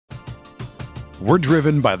We're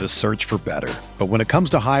driven by the search for better. But when it comes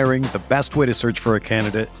to hiring, the best way to search for a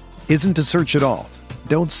candidate isn't to search at all.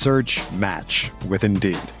 Don't search, match with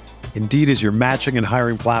Indeed. Indeed is your matching and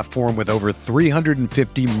hiring platform with over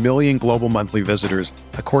 350 million global monthly visitors,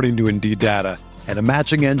 according to Indeed data, and a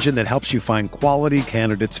matching engine that helps you find quality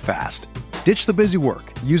candidates fast. Ditch the busy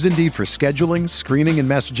work. Use Indeed for scheduling, screening, and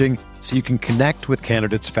messaging so you can connect with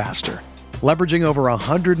candidates faster. Leveraging over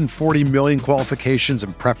 140 million qualifications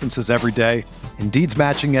and preferences every day, Indeed's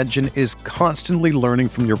matching engine is constantly learning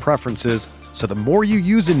from your preferences, so the more you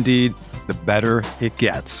use Indeed, the better it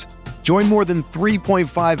gets. Join more than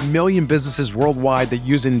 3.5 million businesses worldwide that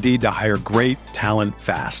use Indeed to hire great talent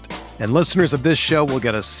fast. And listeners of this show will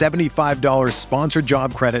get a $75 sponsored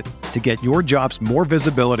job credit to get your jobs more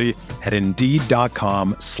visibility at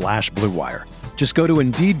Indeed.com/Blue Wire. Just go to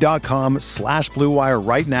Indeed.com/Blue Wire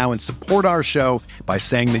right now and support our show by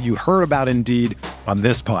saying that you heard about Indeed on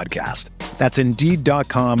this podcast. That's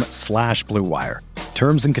Indeed.com/Blue Wire.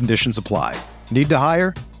 Terms and conditions apply. Need to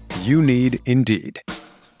hire? You need Indeed.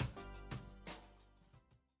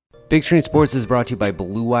 Big Screen Sports is brought to you by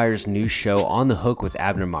Blue Wire's new show, On the Hook with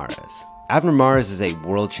Abner Mares. Abner Mares is a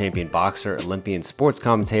world champion boxer, Olympian sports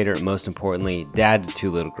commentator, and most importantly, dad to 2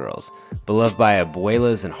 little girls. Beloved by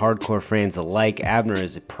abuelas and hardcore fans alike, Abner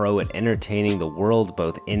is a pro at entertaining the world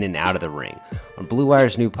both in and out of the ring. On Blue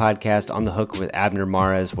Wire's new podcast, On the Hook with Abner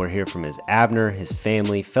Mares, we'll hear from Abner, his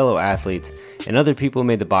family, fellow athletes, and other people who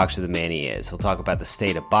made the boxer the man he is. He'll talk about the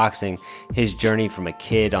state of boxing, his journey from a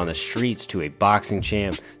kid on the streets to a boxing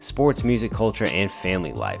champ, sports, music, culture, and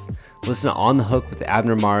family life. Listen to On the Hook with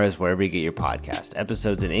Abner Mares wherever you get your podcast.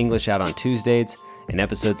 Episodes in English out on Tuesdays and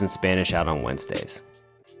episodes in Spanish out on Wednesdays.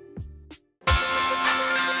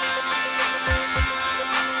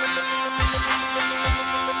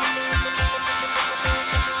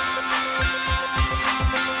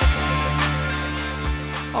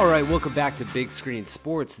 All right, welcome back to Big Screen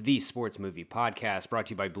Sports, the sports movie podcast, brought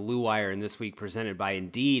to you by Blue Wire, and this week presented by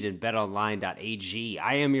Indeed and BetOnline.ag.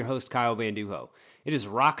 I am your host, Kyle Banduho. It is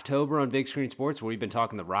Rocktober on Big Screen Sports, where we've been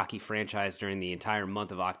talking the Rocky franchise during the entire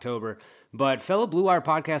month of October. But fellow Blue Wire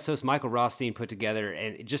podcast host Michael Rothstein put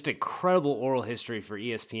together just incredible oral history for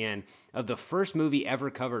ESPN of the first movie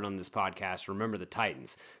ever covered on this podcast, Remember the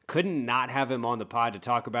Titans. Couldn't not have him on the pod to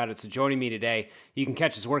talk about it, so joining me today, you can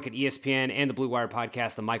catch his work at ESPN and the Blue Wire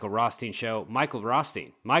podcast, The Michael Rothstein Show. Michael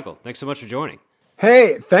Rothstein. Michael, thanks so much for joining.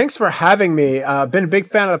 Hey, thanks for having me. Been a big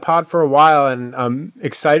fan of the pod for a while, and I'm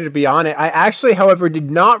excited to be on it. I actually, however,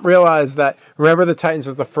 did not realize that Remember the Titans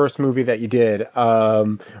was the first movie that you did,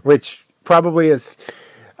 which probably it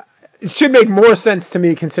should make more sense to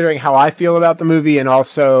me considering how I feel about the movie and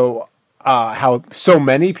also how so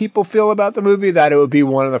many people feel about the movie, that it would be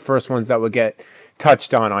one of the first ones that would get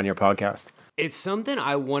touched on your podcast. It's something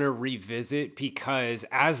I want to revisit because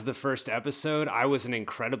as the first episode, I was an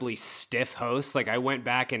incredibly stiff host. Like I went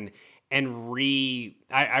back and I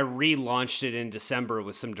relaunched it in December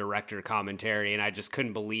with some director commentary, and I just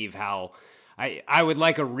couldn't believe how I would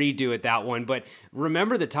like a redo at that one. But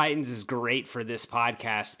Remember the Titans is great for this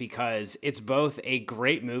podcast because it's both a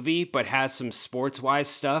great movie, but has some sports-wise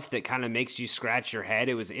stuff that kind of makes you scratch your head.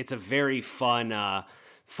 It's a very fun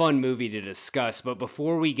movie to discuss. But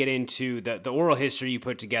before we get into the oral history you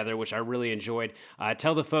put together, which I really enjoyed,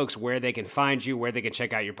 tell the folks where they can find you, where they can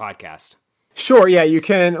check out your podcast. Sure, yeah, you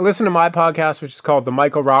can listen to my podcast, which is called The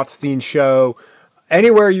Michael Rothstein Show.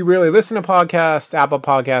 Anywhere you really listen to podcasts, Apple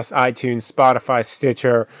Podcasts, iTunes, Spotify,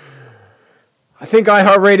 Stitcher, I think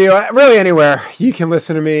iHeartRadio, really anywhere you can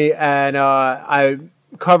listen to me. And I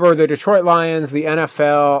cover the Detroit Lions, the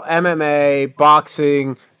NFL, MMA,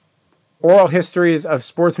 boxing, oral histories of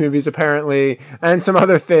sports movies, apparently, and some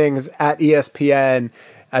other things at ESPN.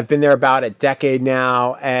 I've been there about a decade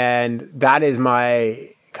now, and that is my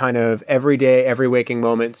kind of everyday, every waking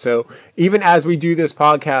moment. So even as we do this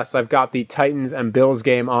podcast, I've got the Titans and Bills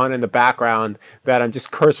game on in the background that I'm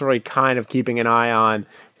just cursorily kind of keeping an eye on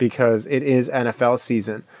because it is NFL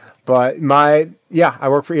season. But I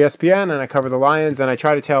work for ESPN and I cover the Lions, and I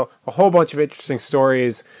try to tell a whole bunch of interesting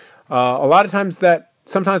stories. A lot of times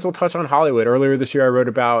sometimes we'll touch on Hollywood. Earlier this year, I wrote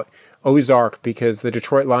about Ozark because the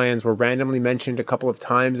Detroit Lions were randomly mentioned a couple of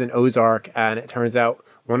times in Ozark, and it turns out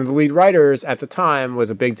one of the lead writers at the time was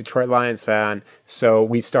a big Detroit Lions fan, so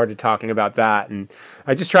we started talking about that. And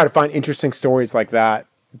I just try to find interesting stories like that,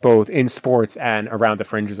 both in sports and around the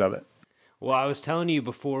fringes of it. Well, I was telling you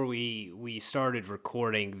before we started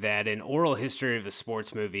recording that an oral history of a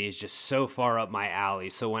sports movie is just so far up my alley.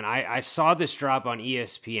 So when I saw this drop on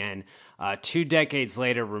ESPN, 2 decades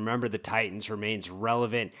later, Remember the Titans remains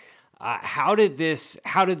relevant. How did this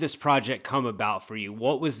project come about for you?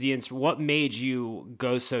 What was what made you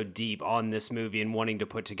go so deep on this movie and wanting to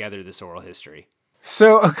put together this oral history?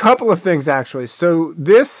 So a couple of things, actually. So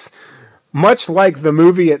this, much like the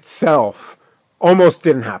movie itself, almost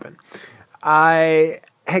didn't happen. I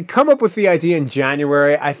had come up with the idea in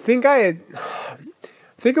January. I think it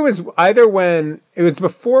was either when it was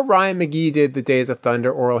before Ryan McGee did the Days of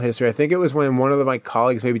Thunder oral history. I think it was when one of my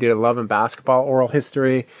colleagues maybe did a Love and Basketball oral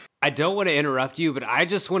history. I don't want to interrupt you, but I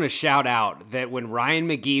just want to shout out that when Ryan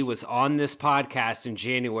McGee was on this podcast in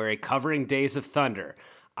January covering Days of Thunder,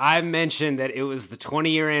 I mentioned that it was the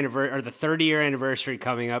 20-year anniversary or the 30-year anniversary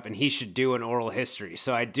coming up, and he should do an oral history.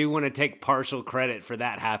 So I do want to take partial credit for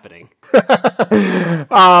that happening. And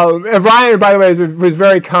Ryan, by the way, was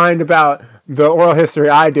very kind about the oral history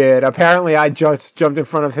I did. Apparently, I just jumped in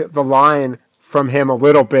front of the line from him a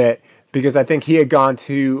little bit because I think he had gone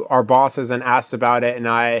to our bosses and asked about it, and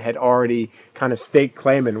I had already kind of staked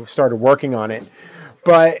claim and started working on it.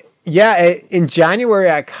 But yeah, in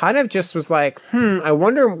January, I kind of just was like, I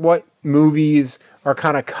wonder what movies are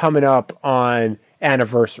kind of coming up on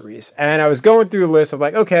anniversaries. And I was going through the list of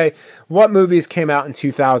like, okay, what movies came out in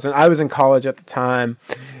 2000? I was in college at the time,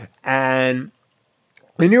 and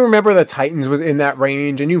I knew Remember the Titans was in that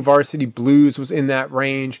range. I knew Varsity Blues was in that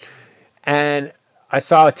range. And I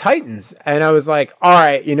saw Titans, and I was like, all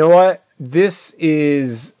right, you know what? This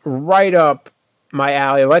is right up my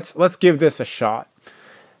alley. Let's give this a shot.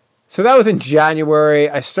 So that was in January.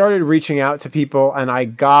 I started reaching out to people, and I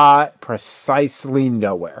got precisely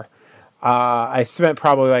nowhere. I spent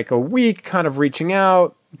probably like a week kind of reaching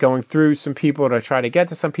out, going through some people to try to get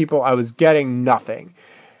to some people. I was getting nothing.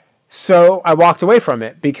 So I walked away from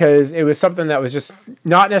it because it was something that was just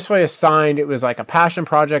not necessarily assigned. It was like a passion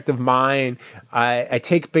project of mine. I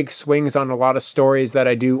take big swings on a lot of stories that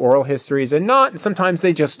I do, oral histories, and sometimes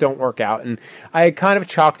they just don't work out. And I kind of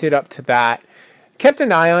chalked it up to that. Kept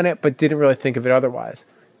an eye on it, but didn't really think of it otherwise.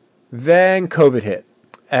 Then COVID hit,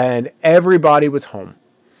 and everybody was home.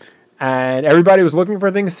 And everybody was looking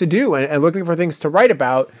for things to do and looking for things to write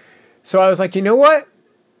about. So I was like, you know what?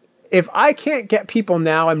 If I can't get people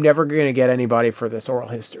now, I'm never going to get anybody for this oral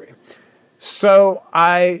history. So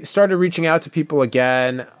I started reaching out to people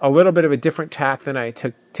again, a little bit of a different tack than I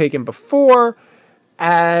had taken before.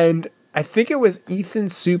 And I think it was Ethan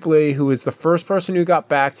Suplee who was the first person who got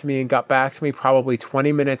back to me, and got back to me probably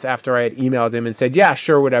 20 minutes after I had emailed him and said, yeah,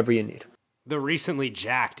 sure, whatever you need. The recently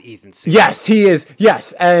jacked Ethan Suplee. Yes, he is.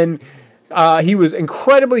 Yes. And he was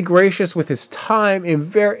incredibly gracious with his time and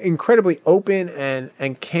very incredibly open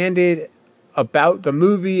and candid about the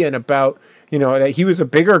movie and about, that he was a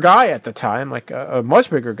bigger guy at the time, like a much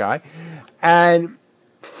bigger guy. And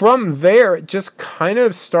from there, it just kind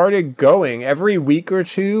of started going. Every week or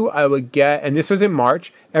two I would get, and this was in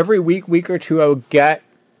March, every week or two I would get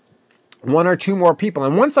one or two more people.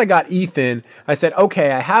 And once I got Ethan, I said,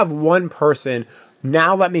 okay, I have one person.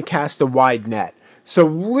 Now let me cast a wide net. So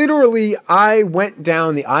literally, I went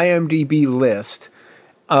down the IMDb list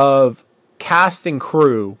of cast and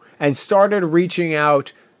crew and started reaching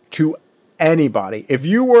out to anybody. If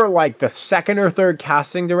you were like the second or third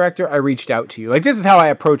casting director, I reached out to you. Like, this is how I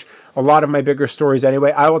approach a lot of my bigger stories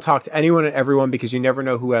anyway. I will talk to anyone and everyone because you never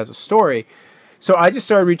know who has a story. So I just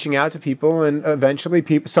started reaching out to people, and eventually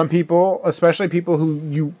some people, especially people who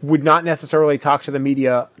you would not necessarily talk to the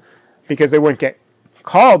media because they wouldn't get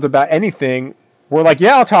called about anything, were like,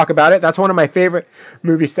 yeah, I'll talk about it. That's one of my favorite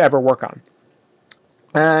movies to ever work on.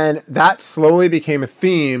 And that slowly became a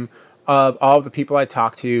theme of all of the people I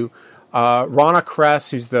talked to. Rana Kress,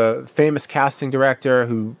 who's the famous casting director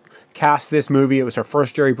who cast this movie. It was her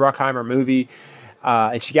first Jerry Bruckheimer movie.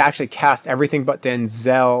 And she actually cast everything but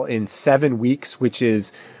Denzel in 7 weeks, which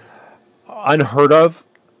is unheard of.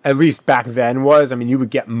 At least back then was. I mean, you would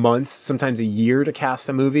get months, sometimes a year to cast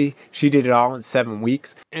a movie. She did it all in 7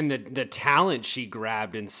 weeks. And the talent she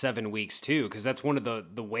grabbed in 7 weeks, too, because that's one of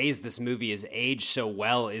the ways this movie is aged so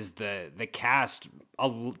well is the cast.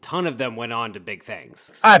 A ton of them went on to big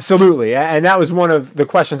things. Absolutely. And that was one of the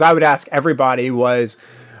questions I would ask everybody was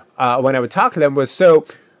when I would talk to them was, so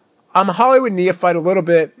I'm a Hollywood neophyte a little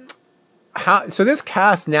bit. So this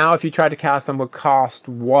cast now, if you tried to cast them, would cost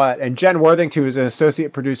what? And Jen Worthington, who was an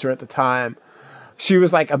associate producer at the time, she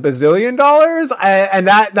was like $1 bazillion. And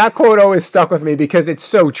that quote always stuck with me because it's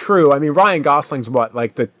so true. I mean, Ryan Gosling's what,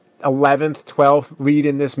 like the 11th, 12th lead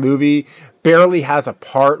in this movie, barely has a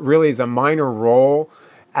part, really is a minor role.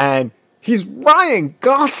 And he's Ryan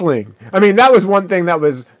Gosling. I mean, that was one thing that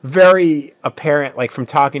was very apparent, like from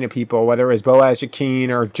talking to people, whether it was Boaz Yakeen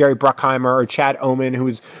or Jerry Bruckheimer or Chad Oman, who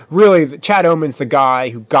was really, Chad Oman's the guy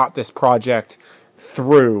who got this project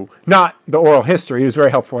through. Not the oral history, he was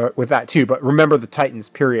very helpful with that too, but Remember the Titans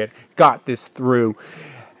period got this through.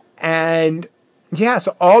 And yeah,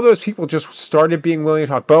 so all those people just started being willing to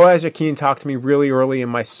talk. Boaz Yakin talked to me really early in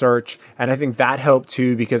my search, and I think that helped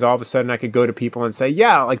too, because all of a sudden I could go to people and say,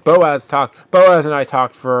 yeah, like Boaz and I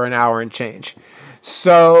talked for an hour and change.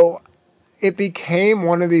 So it became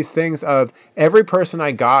one of these things of every person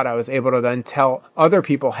I got, I was able to then tell other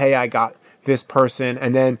people, hey, I got this person.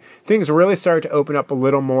 And then things really started to open up a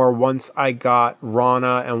little more once I got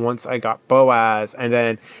Rana and once I got Boaz. And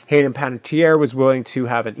then Hayden Panettiere was willing to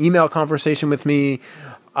have an email conversation with me.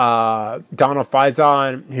 Donald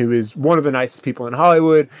Faison, who is one of the nicest people in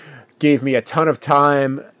Hollywood, gave me a ton of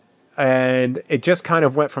time. And it just kind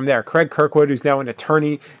of went from there. Craig Kirkwood, who's now an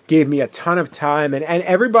attorney, gave me a ton of time. And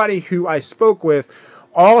everybody who I spoke with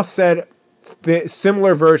all said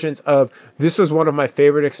similar versions of, this was one of my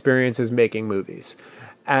favorite experiences making movies.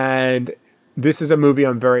 And this is a movie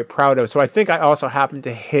I'm very proud of. So I think I also happened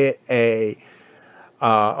to hit a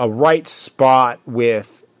right spot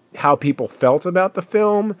with how people felt about the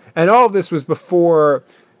film. And all of this was before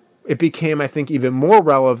it became, I think, even more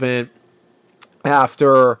relevant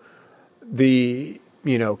after the,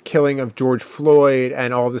 killing of George Floyd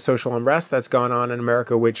and all the social unrest that's gone on in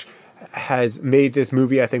America, which has made this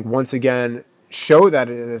movie, I think, once again show that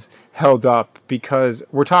it is held up, because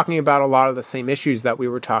we're talking about a lot of the same issues that we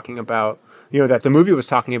were talking about, that the movie was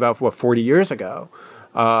talking about 40 years ago.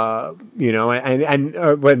 When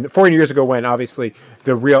 40 years ago, when obviously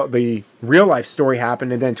the real life story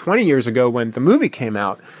happened, and then 20 years ago when the movie came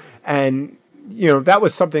out. And that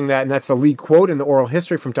was something and that's the lead quote in the oral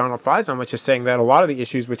history from Donald Faison, which is saying that a lot of the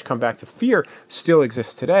issues which come back to fear still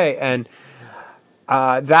exist today. And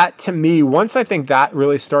that, to me, once I think that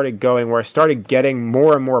really started going, where I started getting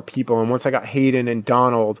more and more people, and once I got Hayden and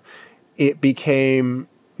Donald, it became,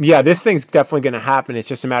 this thing's definitely going to happen. It's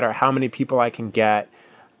just a matter of how many people I can get.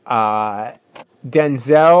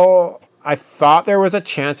 Denzel, I thought there was a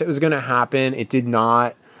chance it was going to happen. It did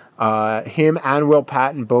not. Him and Will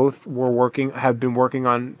Patton both have been working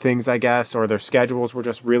on things, I guess, or their schedules were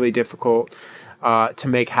just really difficult to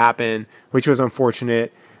make happen, which was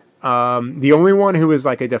unfortunate. The only one who was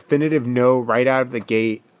like a definitive no right out of the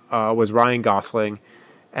gate was Ryan Gosling,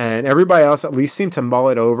 and everybody else at least seemed to mull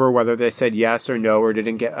it over, whether they said yes or no, or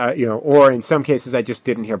didn't get, or in some cases I just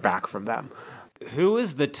didn't hear back from them. Who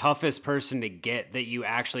is the toughest person to get that you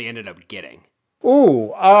actually ended up getting?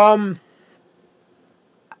 Ooh, I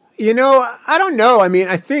don't know. I mean,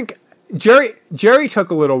 I think Jerry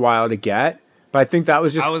took a little while to get, but I think that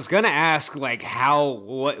was just... I was going to ask, like,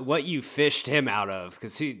 what you fished him out of,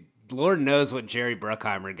 because Lord knows what Jerry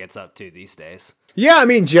Bruckheimer gets up to these days. Yeah, I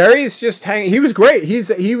mean, Jerry's just hanging. He was great.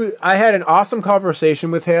 I had an awesome conversation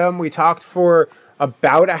with him. We talked for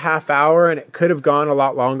about a half hour, and it could have gone a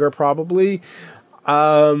lot longer, probably.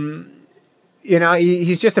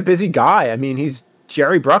 He's just a busy guy. I mean, he's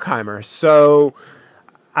Jerry Bruckheimer. So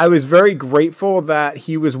I was very grateful that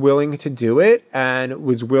he was willing to do it and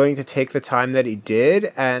was willing to take the time that he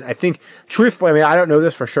did. And I think, truthfully, I mean, I don't know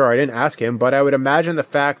this for sure. I didn't ask him, but I would imagine the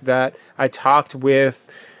fact that I talked with,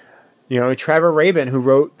 Trevor Rabin, who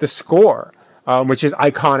wrote the score, which is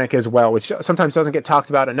iconic as well, which sometimes doesn't get talked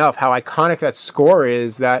about enough, how iconic that score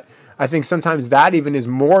is, that I think sometimes that even is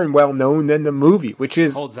more well known than the movie, which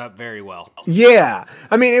is... holds up very well. Yeah.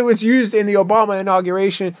 I mean, it was used in the Obama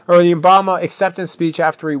inauguration, or the Obama acceptance speech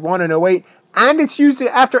after he won in 2008, and it's used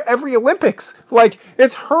after every Olympics. Like,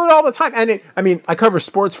 it's heard all the time. And I cover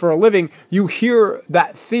sports for a living. You hear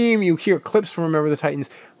that theme, you hear clips from Remember the Titans.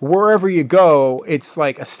 Wherever you go, it's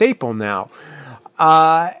like a staple now.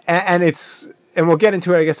 And we'll get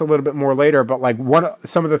into it, I guess, a little bit more later, but like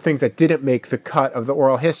some of the things that didn't make the cut of the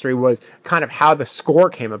oral history was kind of how the score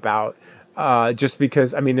came about. Just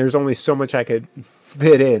because, I mean, there's only so much I could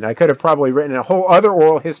fit in. I could have probably written a whole other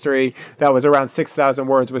oral history that was around 6,000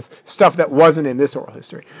 words with stuff that wasn't in this oral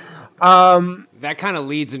history. That kind of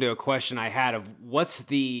leads into a question I had of what's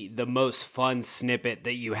the most fun snippet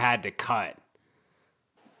that you had to cut?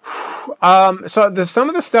 So some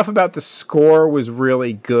of the stuff about the score was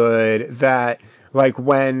really good. That like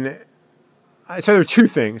so there were two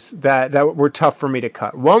things that were tough for me to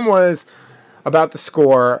cut. One was about the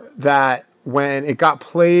score, that when it got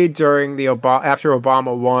played during after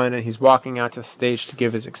Obama won and he's walking out to the stage to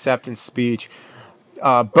give his acceptance speech,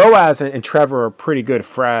 Boaz and Trevor are pretty good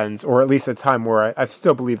friends, or at least at the time where I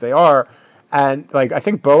still believe they are. And like I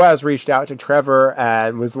think Boaz reached out to Trevor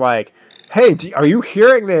and was like, hey, are you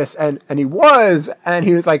hearing this? And he was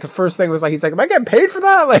like, the first thing was like, he's like, am I getting paid for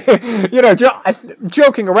that? Like,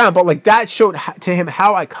 joking around, but like that showed to him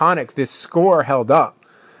how iconic this score held up.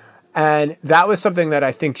 And that was something that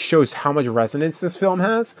I think shows how much resonance this film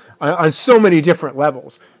has on so many different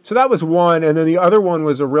levels. So that was one. And then the other one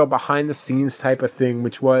was a real behind the scenes type of thing,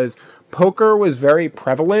 which was poker was very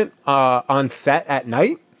prevalent on set at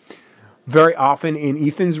night, very often in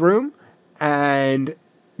Ethan's room. And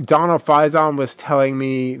Donald Faison was telling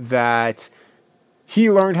me that he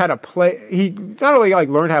learned how to play. He not only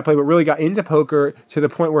learned how to play, but really got into poker to the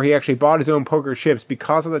point where he actually bought his own poker chips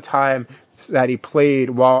because of the time that he played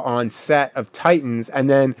while on set of Titans. And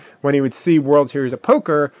then when he would see World Series of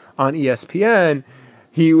Poker on ESPN,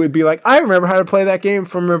 he would be like, I remember how to play that game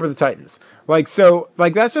from Remember the Titans. So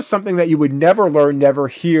that's just something that you would never learn, never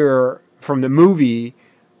hear from the movie.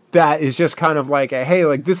 That is just kind of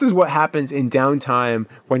hey, this is what happens in downtime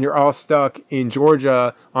when you're all stuck in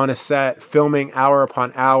Georgia on a set filming hour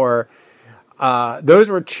upon hour. Those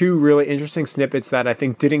were two really interesting snippets that I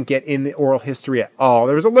think didn't get in the oral history at all.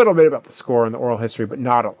 There was a little bit about the score in the oral history, but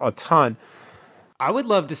not a ton. I would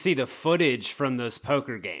love to see the footage from those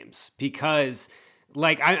poker games because,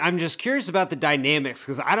 I'm just curious about the dynamics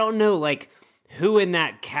because I don't know, who in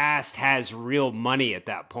that cast has real money at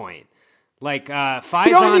that point.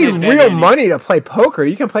 Faison, you don't need real money to play poker.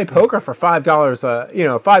 You can play poker for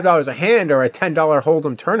 $5 a hand or a $10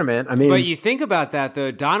 hold'em tournament. I mean, but you think about that though.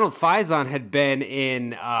 Donald Faison had been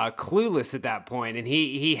in Clueless at that point, and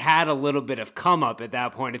he had a little bit of come up at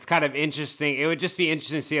that point. It's kind of interesting. It would just be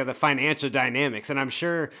interesting to see how the financial dynamics. And I'm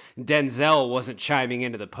sure Denzel wasn't chiming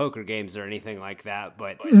into the poker games or anything like that.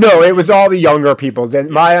 But no, it was all the younger people.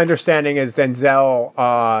 My understanding is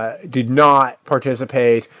Denzel did not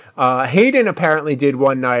participate. Hayden apparently did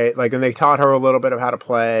one night, and they taught her a little bit of how to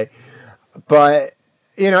play, but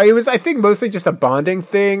it was, I think, mostly just a bonding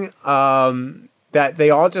thing, that they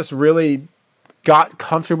all just really got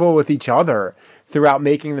comfortable with each other throughout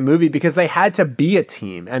making the movie because they had to be a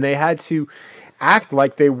team and they had to act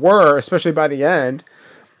like they were, especially by the end.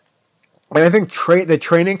 And I think the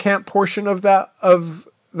training camp portion of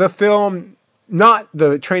the film, not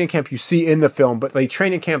the training camp you see in the film, but the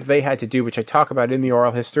training camp they had to do, which I talk about in the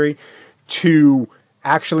oral history, to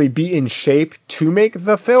actually be in shape to make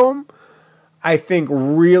the film, I think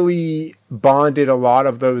really bonded a lot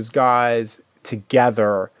of those guys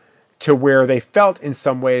together to where they felt in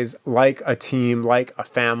some ways like a team, like a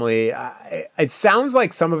family. It sounds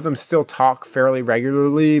like some of them still talk fairly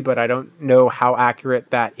regularly, but I don't know how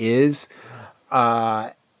accurate that is.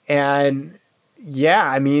 And yeah,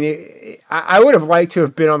 I mean, I would have liked to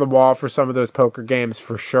have been on the wall for some of those poker games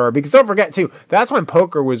for sure. Because don't forget, too, that's when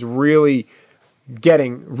poker was really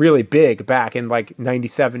getting really big back in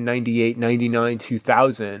 97, 98, 99,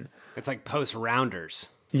 2000. It's post-rounders.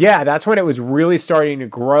 Yeah, that's when it was really starting to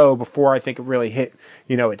grow before I think it really hit,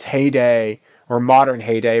 its heyday or modern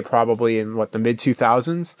heyday probably in the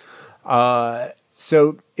mid-2000s.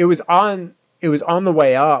 So it was on the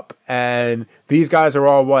way up, and these guys are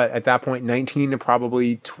all at that point 19 to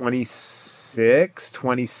probably 26,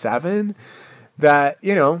 27, that,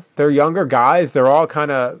 they're younger guys. They're all kind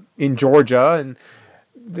of in Georgia and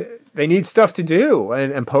they need stuff to do.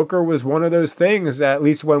 And poker was one of those things, at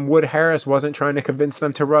least when Wood Harris wasn't trying to convince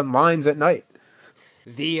them to run lines at night.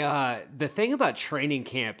 The thing about training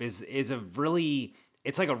camp is a really...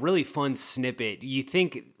 It's a really fun snippet. You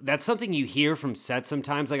think that's something you hear from sets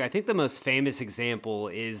sometimes. I think the most famous example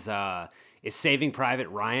is Saving Private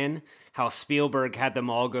Ryan, how Spielberg had them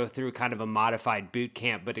all go through kind of a modified boot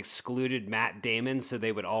camp, but excluded Matt Damon so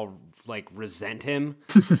they would all resent him,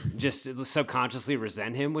 just subconsciously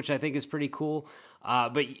resent him, which I think is pretty cool.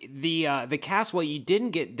 But the cast, while you didn't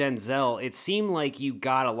get Denzel, it seemed like you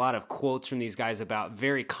got a lot of quotes from these guys about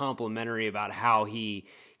very complimentary about how he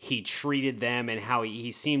treated them and how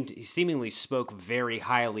he seemingly spoke very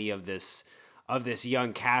highly of this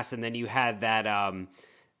young cast. And then you had that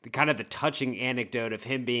kind of the touching anecdote of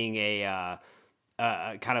him being a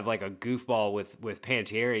kind of like a goofball with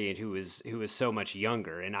Panettiere, who was so much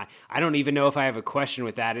younger. And I don't even know if I have a question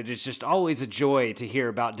with that. It is just always a joy to hear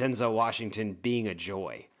about Denzel Washington being a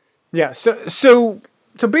joy. Yeah. So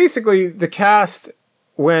basically the cast,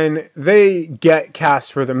 when they get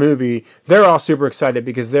cast for the movie, they're all super excited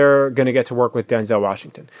because they're going to get to work with Denzel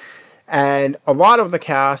Washington. And a lot of the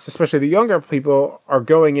cast, especially the younger people, are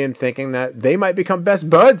going in thinking that they might become best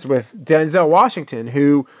buds with Denzel Washington,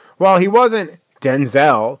 who, while he wasn't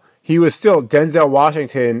Denzel, he was still Denzel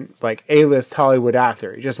Washington, A-list Hollywood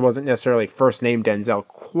actor. He just wasn't necessarily first name Denzel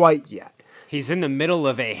quite yet. He's in the middle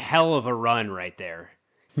of a hell of a run right there.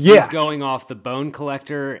 Yeah. He's going off The Bone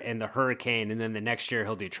Collector and The Hurricane, and then the next year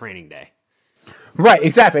he'll do Training Day. Right,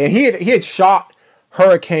 exactly. And he had shot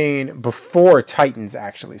Hurricane before Titans,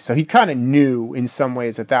 actually. So he kind of knew in some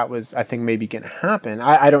ways that was, I think, maybe going to happen.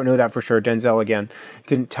 I don't know that for sure. Denzel, again,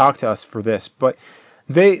 didn't talk to us for this. But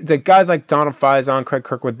the guys like Donald Faison, Craig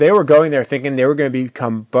Kirkwood, they were going there thinking they were going to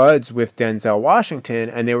become buds with Denzel Washington,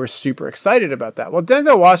 and they were super excited about that. Well,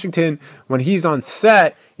 Denzel Washington, when he's on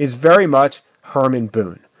set, is very much Herman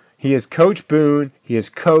Boone. He is Coach Boone. He is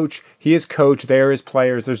coach. They're his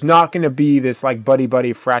players. There's not going to be this like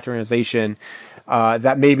buddy fraternization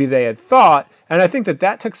that maybe they had thought. And I think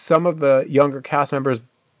that took some of the younger cast members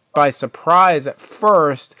by surprise at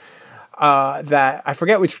first. That I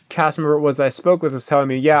forget which cast member it was that I spoke with was telling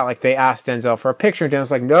me, yeah, like they asked Denzel for a picture. And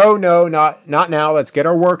Denzel's like, no, not now. Let's get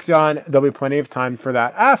our work done. There'll be plenty of time for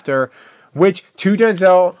that after, which to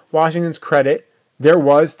Denzel Washington's credit, there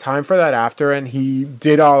was time for that after, and he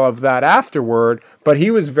did all of that afterward, but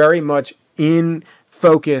he was very much in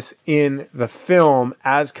focus in the film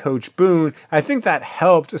as Coach Boone. I think that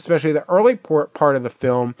helped, especially the early part of the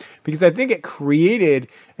film, because I think it created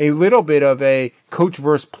a little bit of a coach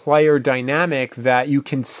versus player dynamic that you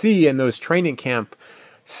can see in those training camp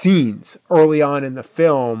scenes early on in the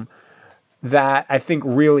film that I think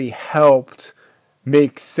really helped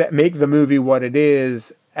make the movie what it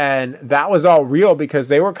is. And that was all real because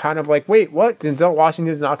they were kind of like, wait, what? Denzel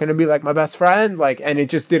Washington's not going to be like my best friend? And it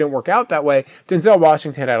just didn't work out that way. Denzel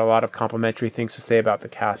Washington had a lot of complimentary things to say about the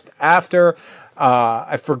cast after.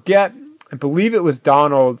 I believe it was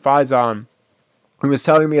Donald Faison who was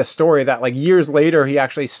telling me a story that like years later he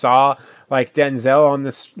actually saw like Denzel on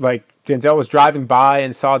this, like Denzel was driving by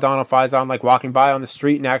and saw Donald Faison like walking by on the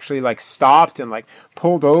street and actually like stopped and like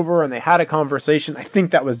pulled over and they had a conversation. I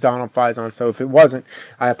think that was Donald Faison. So if it wasn't,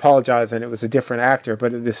 I apologize and it was a different actor.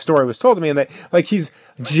 But this story was told to me and that like he's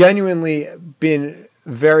genuinely been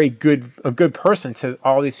a good person to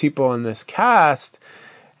all these people in this cast.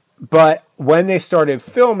 But when they started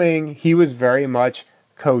filming, he was very much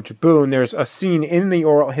Coach Boone. There's a scene in the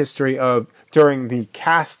oral history of during the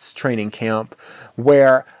cast's training camp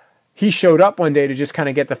where he showed up one day to just kind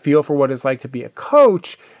of get the feel for what it's like to be a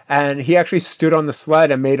coach, and he actually stood on the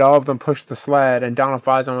sled and made all of them push the sled. And Donald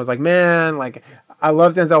Faison was like, man, like I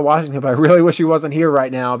love Denzel Washington, but I really wish he wasn't here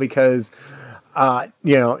right now because now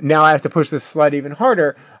I have to push this sled even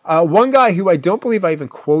harder. One guy who I don't believe I even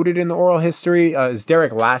quoted in the oral history is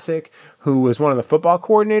Derek Lassick, who was one of the football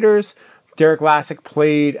coordinators. Derek Lassick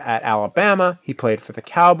played at Alabama. He played for the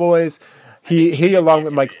Cowboys. He along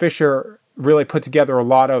with Mike Fisher, really put together a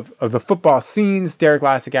lot of the football scenes. Derek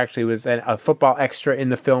Lassick actually was a football extra in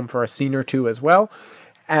the film for a scene or two as well.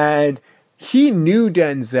 And he knew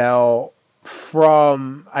Denzel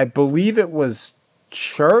from, I believe it was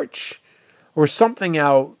church or something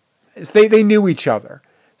out. They knew each other.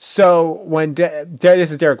 So when this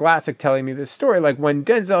is Derek Lassick telling me this story, like when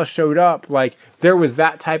Denzel showed up, like there was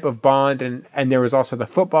that type of bond and there was also the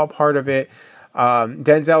football part of it.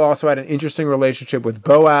 Denzel also had an interesting relationship with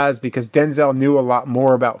Boaz because Denzel knew a lot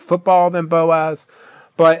more about football than Boaz.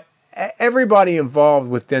 But everybody involved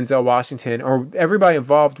with Denzel Washington or everybody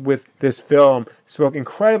involved with this film spoke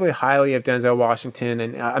incredibly highly of Denzel Washington.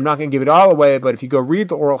 And I'm not going to give it all away, but if you go read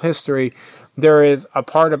the oral history, there is a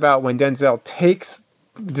part about when Denzel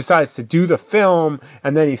decides to do the film,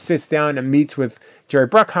 and then he sits down and meets with Jerry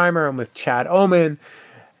Bruckheimer and with Chad Oman,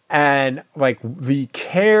 and like the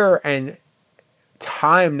care and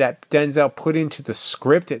time that Denzel put into the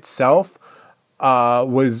script itself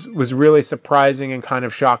was really surprising and kind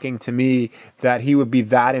of shocking to me that he would be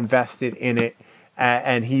that invested in it,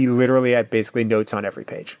 and he literally had basically notes on every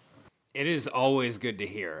page. It is always good to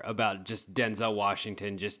hear about just Denzel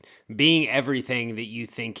Washington just being everything that you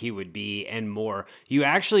think he would be and more. You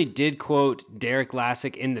actually did quote Derek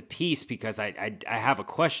Lassick in the piece because I have a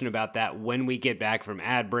question about that when we get back from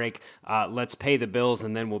ad break. Let's pay the bills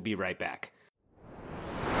and then we'll be right back.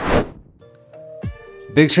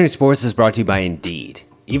 Big Screen Sports is brought to you by Indeed.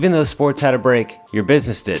 Even though sports had a break, your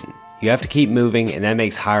business didn't. You have to keep moving, and that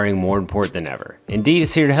makes hiring more important than ever. Indeed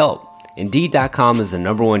is here to help. Indeed.com is the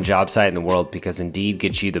 #1 job site in the world because Indeed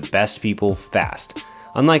gets you the best people fast.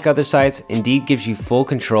 Unlike other sites, Indeed gives you full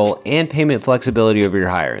control and payment flexibility over your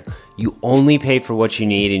hiring. You only pay for what you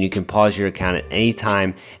need and you can pause your account at any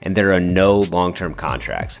time, and there are no long-term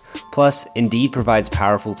contracts. Plus, Indeed provides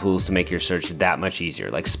powerful tools to make your search that much easier,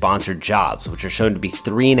 like sponsored jobs, which are shown to be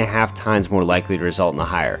 3.5 times more likely to result in a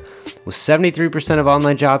hire. With 73% of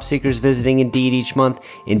online job seekers visiting Indeed each month,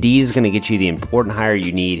 Indeed is going to get you the important hire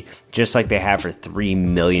you need, just like they have for 3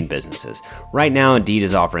 million businesses. Right now, Indeed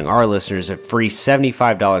is offering our listeners a free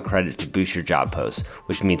 $75 credit to boost your job posts,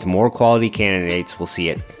 which means more quality candidates will see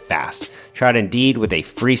it fast. fast. Try out Indeed with a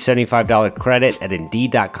free $75 credit at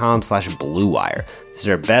Indeed.com/BlueWire. This is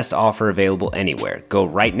our best offer available anywhere. Go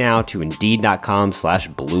right now to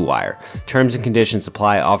Indeed.com/BlueWire. Terms and conditions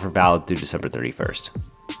apply. Offer valid through December 31st.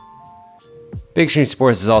 Big Screen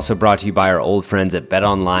Sports is also brought to you by our old friends at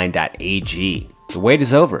BetOnline.ag. The wait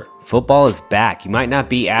is over. Football is back. You might not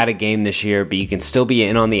be at a game this year, but you can still be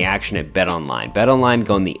in on the action at BetOnline. BetOnline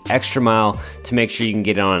going the extra mile to make sure you can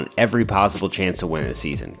get on every possible chance to win this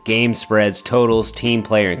season. Game spreads, totals, team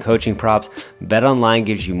player, and coaching props. BetOnline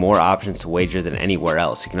gives you more options to wager than anywhere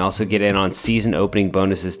else. You can also get in on season opening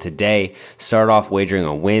bonuses today. Start off wagering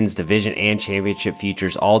on wins, division, and championship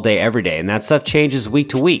futures all day, every day. And that stuff changes week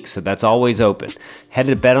to week, so that's always open. Head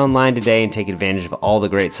to BetOnline today and take advantage of all the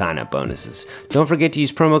great sign-up bonuses. Don't forget to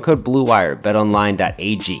use promo code BlueWire at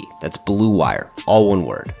BetOnline.ag. That's BlueWire, all one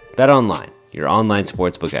word. BetOnline, your online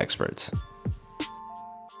sportsbook experts.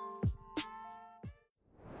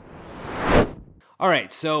 All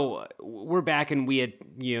right, so we're back, and we had,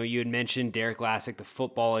 you had mentioned Derek Lassick, the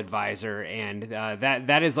football advisor, and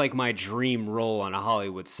that is like my dream role on a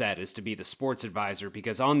Hollywood set, is to be the sports advisor,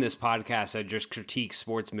 because on this podcast I just critique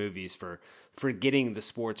sports movies for getting the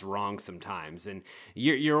sports wrong sometimes. And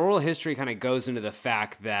your oral history kind of goes into the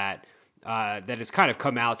fact that that has kind of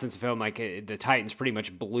come out since the film, like the Titans pretty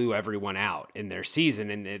much blew everyone out in their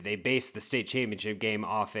season, and they based the state championship game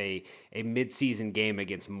off a mid-season game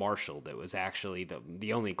against Marshall that was actually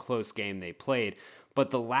the only close game they played.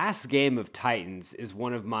 But the last game of Titans is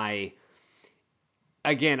one of my...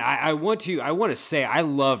 Again, I want to say I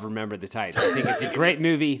love Remember the Titans. I think it's a great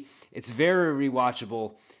movie. It's very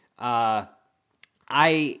rewatchable.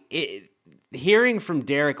 Hearing from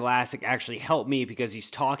Derek Lassick actually helped me, because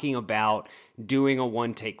he's talking about doing a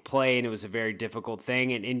one-take play, and it was a very difficult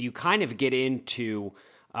thing. And you kind of get into,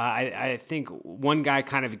 I think one guy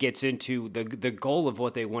kind of gets into the goal of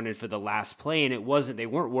what they wanted for the last play, and they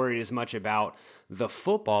weren't worried as much about the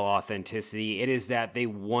football authenticity. It is that they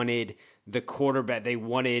wanted the quarterback, they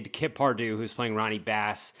wanted Kip Pardue, who's playing Ronnie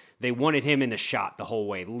Bass, they wanted him in the shot the whole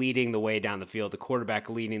way, leading the way down the field, the quarterback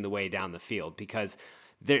leading the way down the field, because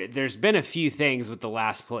there's been a few things with the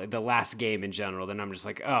last game in general that I'm just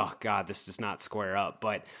like, oh God, this does not square up.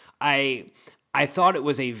 But I thought it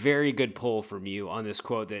was a very good pull from you on this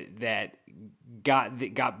quote that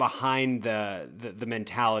got behind the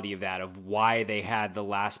mentality of that, of why they had the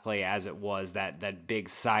last play as it was, that big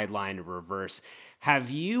sideline reverse.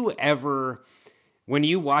 Have you ever, when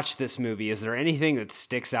you watch this movie, is there anything that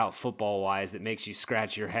sticks out football wise that makes you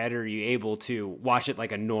scratch your head, or are you able to watch it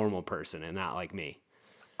like a normal person and not like me?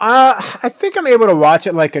 I think I'm able to watch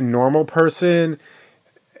it like a normal person,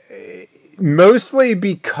 mostly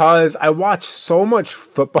because I watch so much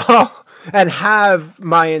football and have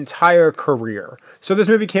my entire career. So this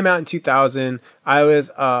movie came out in 2000. I was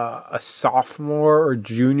a sophomore or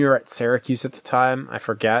junior at Syracuse at the time. I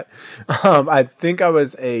forget. I think I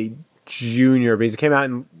was a junior, because it came out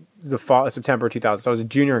in the fall, September 2000. So I was a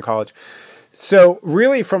junior in college. So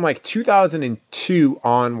really from like 2002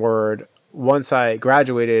 onward, once I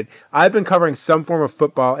graduated, I've been covering some form of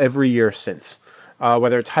football every year since,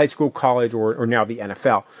 whether it's high school, college, or now the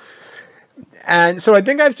NFL. And so I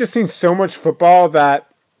think I've just seen so much football that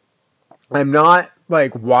I'm not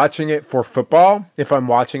like watching it for football if I'm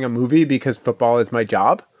watching a movie, because football is my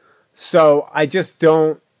job. So I just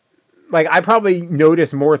don't, like, I probably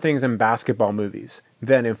notice more things in basketball movies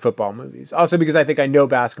than in football movies. Also because I think I know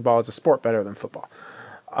basketball as a sport better than football.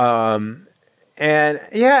 And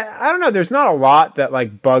yeah, I don't know. There's not a lot that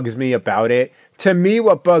like bugs me about it. To me,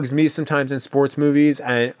 what bugs me sometimes in sports movies,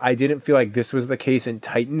 and I didn't feel like this was the case in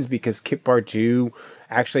Titans, because Kip Pardue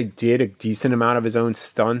actually did a decent amount of his own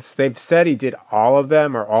stunts. They've said he did all of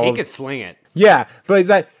them, or all. He could sling it. Yeah, but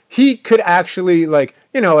that he could actually, like,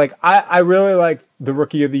 like I really like the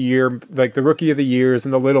Rookie of the Year, like the Rookie of the Years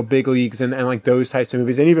and the Little Big Leagues and like those types of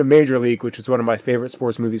movies, and even Major League, which was one of my favorite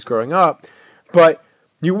sports movies growing up. But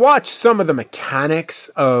you watch some of the mechanics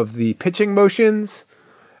of the pitching motions,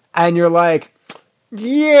 and you're like,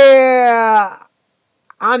 yeah,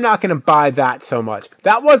 I'm not going to buy that so much.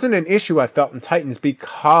 That wasn't an issue I felt in Titans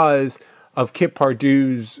because of Kip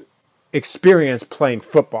Pardue's experience playing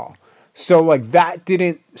football. So like that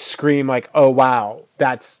didn't scream like, oh wow,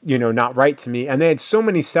 that's, not right to me. And they had so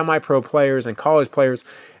many semi-pro players and college players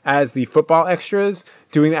as the football extras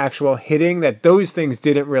doing the actual hitting that those things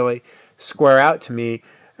didn't really square out to me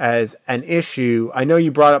as an issue. I know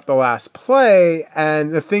you brought up the last play,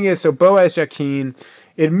 and the thing is, so Boaz Yakin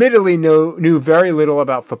admittedly knew very little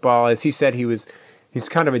about football. As he said, he's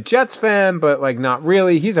kind of a Jets fan, but like not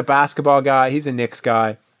really. He's a basketball guy. He's a Knicks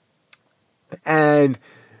guy. And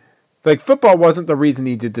like football wasn't the reason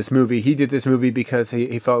he did this movie. He did this movie because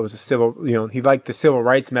he felt it was a civil, he liked the civil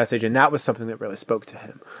rights message, and that was something that really spoke to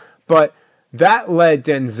him. But that led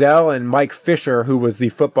Denzel and Mike Fisher, who was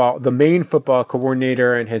the main football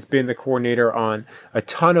coordinator and has been the coordinator on a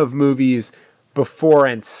ton of movies before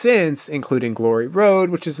and since, including Glory Road,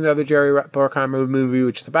 which is another Jerry Bruckheimer movie,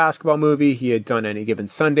 which is a basketball movie. He had done Any Given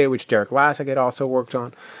Sunday, which Derek Lassick had also worked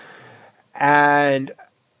on. And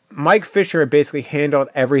Mike Fisher had basically handled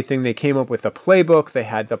everything. They came up with a playbook. They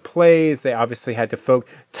had the plays. They obviously had to focus.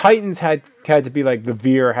 Titans had to be like the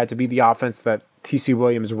veer, had to be the offense that T.C.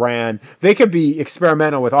 Williams ran. They could be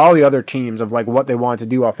experimental with all the other teams of like what they wanted to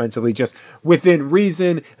do offensively, just within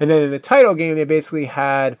reason. And then in the title game, they basically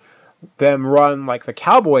had them run like the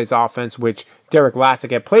Cowboys offense, which Derek Lassick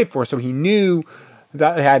had played for. So he knew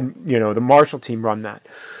that had, the Marshall team run that.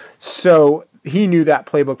 So he knew that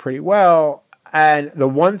playbook pretty well. And the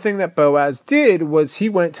one thing that Boaz did was he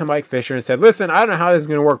went to Mike Fisher and said, listen, I don't know how this is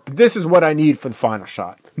going to work, but this is what I need for the final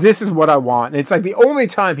shot. This is what I want. And it's like the only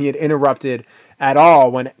time he had interrupted at all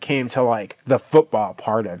when it came to like the football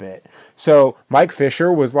part of it. So Mike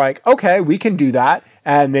Fisher was like, okay, we can do that.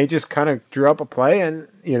 And they just kind of drew up a play, and,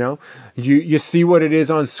 you see what it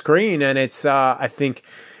is on screen. And it's, I think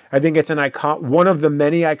it's an icon. One of the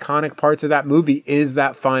many iconic parts of that movie is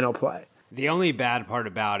that final play. The only bad part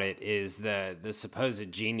about it is the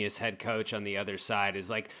supposed genius head coach on the other side is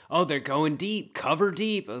like, oh, they're going deep, cover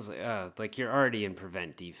deep. I was like, you're already in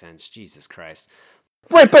prevent defense. Jesus Christ.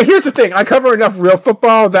 Right, but here's the thing. I cover enough real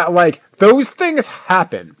football that, like, those things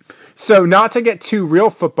happen. So not to get too real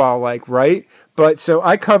football-like, right? But so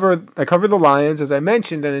I cover the Lions, as I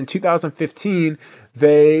mentioned, and in 2015,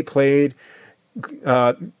 they played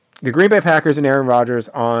the Green Bay Packers and Aaron Rodgers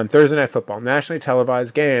on Thursday Night Football, nationally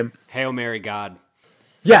televised game. Hail Mary God.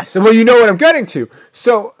 Yes, well, you know what I'm getting to.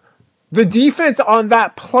 So the defense on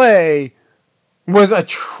that play was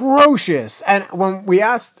atrocious. And when we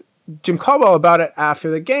asked Jim Caldwell about it after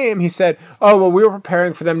the game, he said, oh, well, we were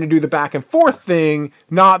preparing for them to do the back and forth thing,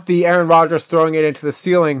 not the Aaron Rodgers throwing it into the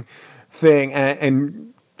ceiling thing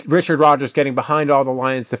and Richard Rodgers getting behind all the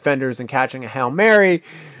Lions defenders and catching a Hail Mary.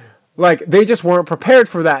 Like, they just weren't prepared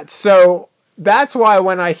for that. So that's why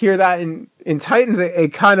when I hear that in Titans,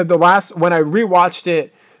 it kind of when I rewatched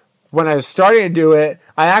it, when I was starting to do it,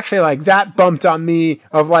 I actually like that bumped on me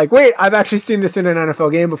of like, wait, I've actually seen this in an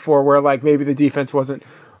NFL game before where like maybe the defense wasn't,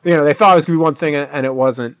 they thought it was going to be one thing and it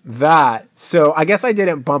wasn't that. So I guess I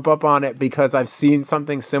didn't bump up on it because I've seen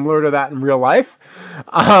something similar to that in real life.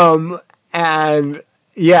 And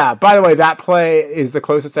yeah, by the way, that play is the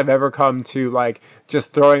closest I've ever come to like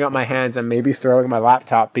just throwing up my hands and maybe throwing my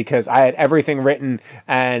laptop because I had everything written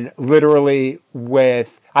and literally I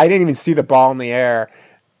didn't even see the ball in the air.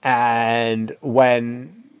 And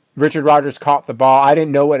when Richard Rodgers caught the ball, I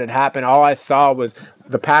didn't know what had happened. All I saw was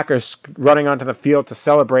the Packers running onto the field to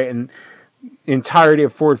celebrate and the entirety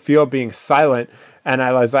of Ford Field being silent. And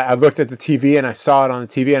I looked at the TV and I saw it on the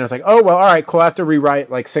TV and I was like, oh, well, all right, cool. I have to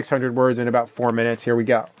rewrite like 600 words in about 4 minutes. Here we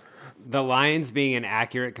go. The Lions being an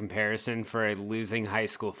accurate comparison for a losing high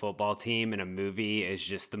school football team in a movie is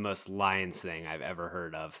just the most Lions thing I've ever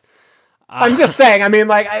heard of. I'm just saying, I mean,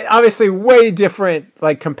 like, obviously way different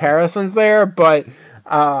like comparisons there, but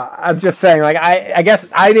I'm just saying, like, I guess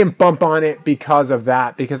I didn't bump on it because of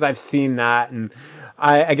that, because I've seen that. And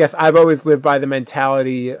I guess I've always lived by the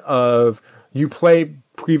mentality of you play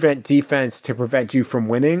prevent defense to prevent you from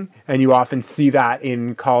winning. And you often see that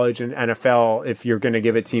in college and NFL if you're going to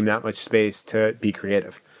give a team that much space to be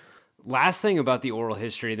creative. Last thing about the oral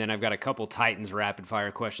history, then I've got a couple Titans rapid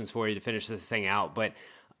fire questions for you to finish this thing out. But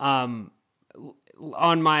on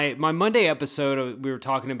my Monday episode, we were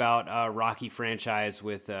talking about Rocky franchise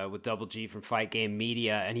with Double G from Fight Game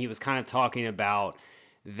Media, and he was kind of talking about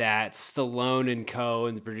that Stallone and co.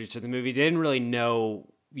 and the producer of the movie didn't really know,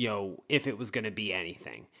 if it was going to be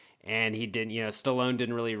anything, and he didn't. Stallone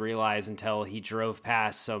didn't really realize until he drove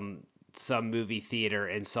past some movie theater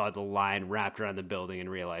and saw the line wrapped around the building and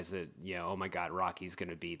realized that, oh my God, Rocky's going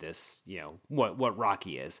to be this, what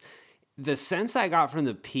Rocky is. The sense I got from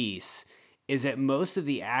the piece is that most of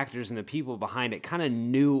the actors and the people behind it kind of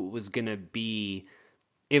knew it was going to be,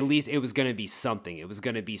 at least it was going to be something. It was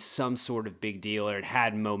going to be some sort of big deal, or it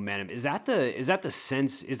had momentum. Is that the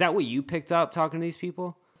sense? Is that what you picked up talking to these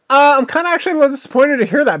people? I'm kind of actually a little disappointed to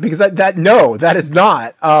hear that because that is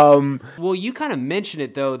not. Well, you kind of mentioned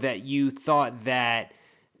it though, that you thought that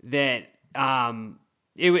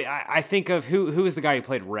I think of who was the guy who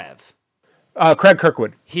played Rev? Craig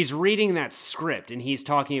Kirkwood. He's reading that script and he's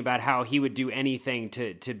talking about how he would do anything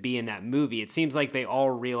to be in that movie. It seems like they all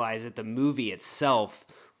realize that the movie itself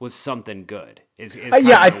was something good.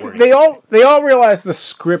 They all realized the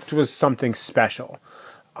script was something special.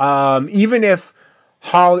 Even if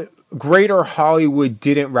greater Hollywood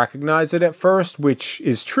didn't recognize it at first, which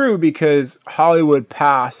is true because Hollywood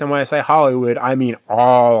passed, and when I say Hollywood, I mean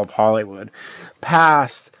all of Hollywood,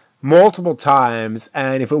 passed multiple times.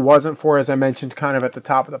 And if it wasn't for, as I mentioned kind of at the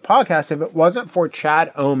top of the podcast, if it wasn't for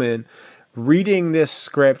Chad Oman reading this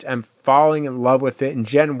script and falling in love with it, and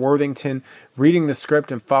Jen Worthington reading the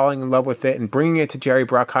script and falling in love with it, and bringing it to Jerry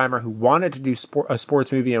Bruckheimer, who wanted to do a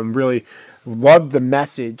sports movie and really loved the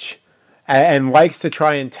message and likes to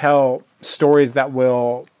try and tell stories that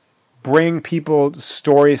will bring people's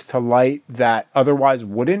stories to light that otherwise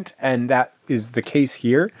wouldn't, and that is the case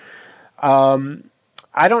here.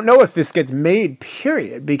 I don't know if this gets made,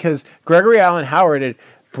 period, because Gregory Allen Howard had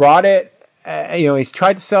brought it. He's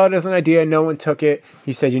tried to sell it as an idea. No one took it.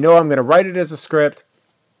 He said, I'm going to write it as a script.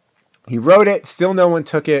 He wrote it. Still no one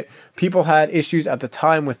took it. People had issues at the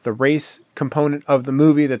time with the race component of the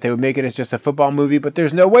movie, that they would make it as just a football movie. But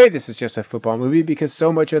there's no way this is just a football movie, because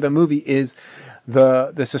so much of the movie is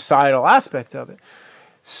the societal aspect of it.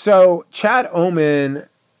 So Chad Oman,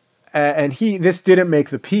 and this didn't make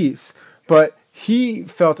the piece, but he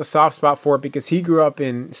felt a soft spot for it because he grew up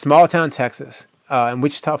in small town Texas. In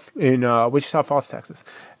Wichita Falls, Texas,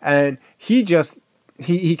 and he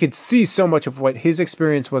could see so much of what his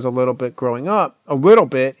experience was a little bit growing up, a little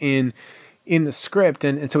bit in the script,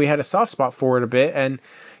 and so he had a soft spot for it a bit, and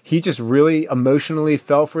he just really emotionally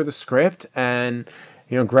fell for the script. And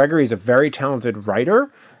Gregory's a very talented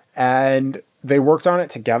writer, and they worked on it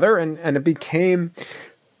together, and it became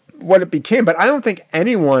what it became. But I don't think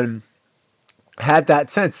anyone had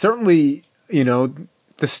that sense. Certainly,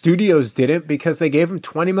 the studios didn't, because they gave him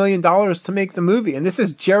 $20 million to make the movie. And this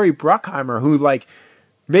is Jerry Bruckheimer, who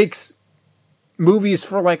makes movies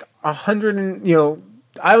for $100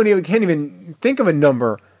 and, can't even think of a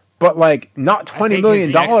number, but not $20 million. His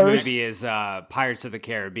next movie is Pirates of the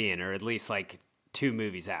Caribbean, or at least 2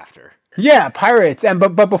 movies after. Yeah, Pirates.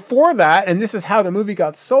 But before that, and this is how the movie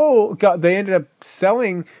got sold, they ended up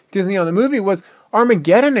selling Disney on the movie, was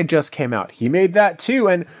Armageddon had just came out. He made that too.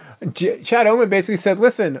 And Chad Oman basically said,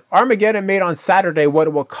 listen, Armageddon made on Saturday what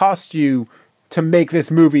it will cost you to make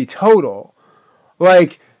this movie total.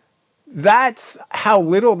 That's how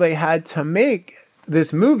little they had to make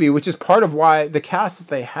this movie, which is part of why the cast that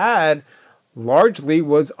they had largely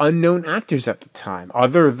was unknown actors at the time,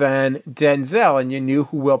 other than Denzel. And you knew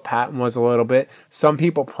who Will Patton was a little bit. Some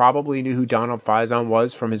people probably knew who Donald Faison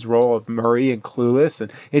was from his role of Murray in Clueless.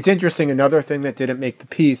 And it's interesting, another thing that didn't make the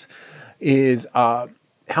piece is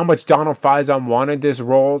how much Donald Faison wanted this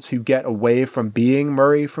role to get away from being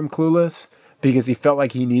Murray from Clueless, because he felt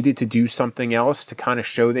like he needed to do something else to kind of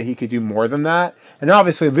show that he could do more than that. And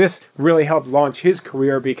obviously this really helped launch his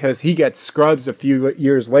career, because he gets Scrubs a few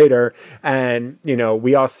years later, and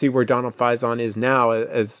we all see where Donald Faison is now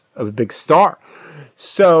as a big star.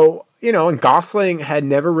 So, and Gosling had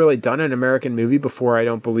never really done an American movie before, I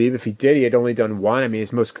don't believe. If he did, he had only done one. I mean,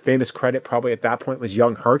 his most famous credit probably at that point was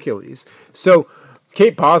Young Hercules. So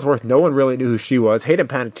Kate Bosworth, no one really knew who she was. Hayden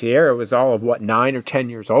Panettiere was all of 9 or 10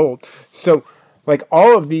 years old. So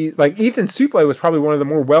all of these, Ethan Suplee was probably one of the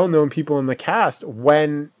more well-known people in the cast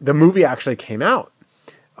when the movie actually came out.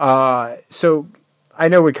 So I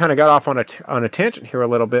know we kind of got off on a tangent here a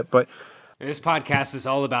little bit, but this podcast is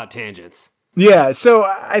all about tangents. Yeah, so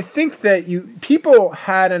I think that people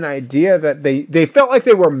had an idea that they felt like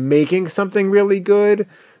they were making something really good.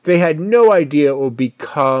 They had no idea it would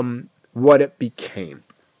become what it became.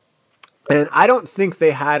 And I don't think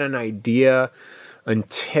they had an idea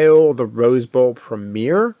until the Rose Bowl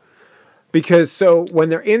premiere, because so when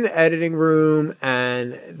they're in the editing room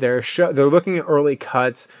and they're looking at early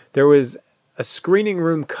cuts, there was a screening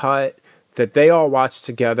room cut that they all watched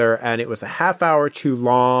together, and it was a half hour too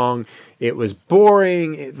long. It was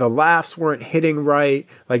boring. The laughs weren't hitting right.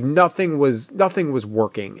 Nothing was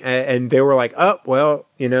working. And they were like, oh, well,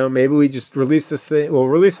 maybe we just release this thing. We'll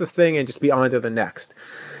release this thing and just be on to the next.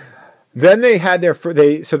 Then they had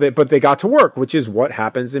but they got to work, which is what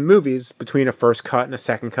happens in movies between a first cut and a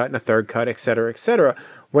second cut and a third cut, et cetera, et cetera.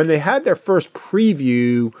 When they had their first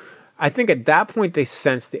preview, I think at that point they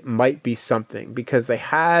sensed it might be something, because they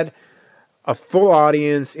had a full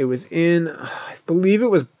audience. It was I believe it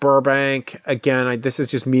was Burbank. Again, this is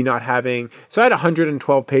just me not having. So I had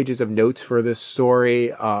 112 pages of notes for this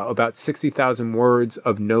story, about 60,000 words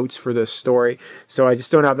of notes for this story. So I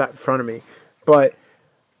just don't have that in front of me. But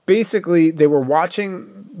basically, they were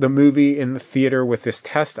watching the movie in the theater with this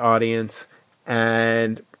test audience,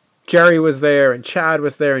 and Jerry was there, and Chad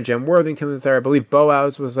was there, and Jem Worthington was there. I believe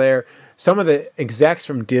Boaz was there. Some of the execs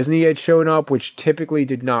from Disney had shown up, which typically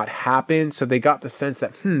did not happen. So they got the sense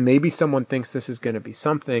that, maybe someone thinks this is going to be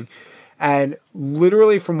something. And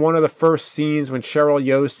literally from one of the first scenes when Cheryl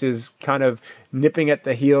Yost is kind of nipping at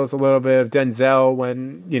the heels a little bit of Denzel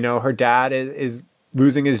when, her dad is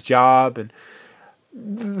losing his job, and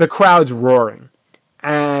the crowd's roaring.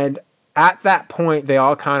 And at that point, they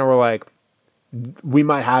all kind of were like, we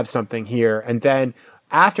might have something here. And then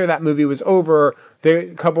after that movie was over,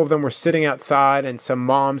 a couple of them were sitting outside, and some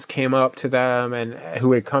moms came up to them and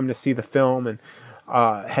who had come to see the film and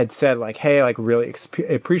had said like, hey, like really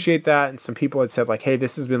appreciate that. And some people had said like, hey,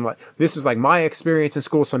 this was like my experience in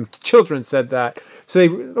school. Some children said that. So they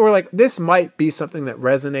were like, this might be something that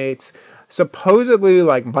resonates. Supposedly,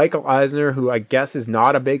 like Michael Eisner, who I guess is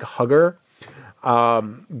not a big hugger,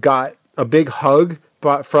 got a big hug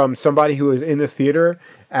but from somebody who was in the theater,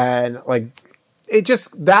 and like it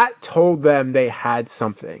just that told them they had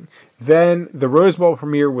something. Then the Rose Bowl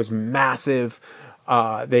premiere was massive.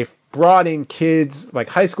 They brought in kids, like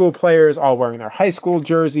high school players, all wearing their high school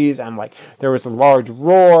jerseys, and like there was a large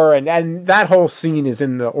roar, and that whole scene is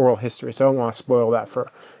in the oral history, so I don't want to spoil that for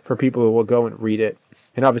people who will go and read it.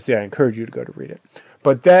 And obviously I encourage you to go to read it.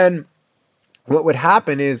 But then what would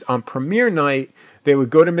happen is on premiere night, they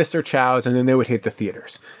would go to Mr. Chow's, and then they would hit the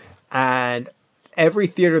theaters. And every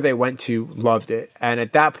theater they went to loved it. And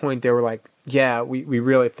at that point, they were like, yeah, we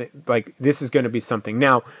really think like this is going to be something.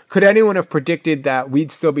 Now, could anyone have predicted that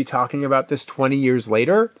we'd still be talking about this 20 years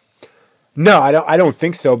later? No, I don't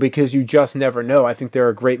think so, because you just never know. I think there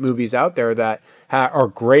are great movies out there that are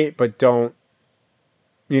great but don't,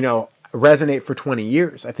 resonate for 20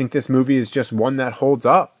 years. I think this movie is just one that holds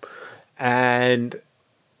up. And,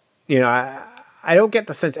 I don't get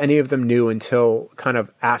the sense any of them knew until kind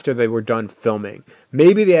of after they were done filming.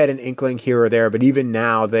 Maybe they had an inkling here or there, but even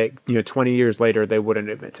now, 20 years later, they wouldn't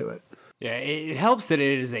admit to it. Yeah, it helps that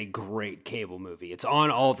it is a great cable movie. It's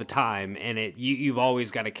on all the time, and you've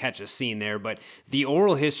always got to catch a scene there. But the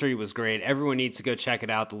oral history was great. Everyone needs to go check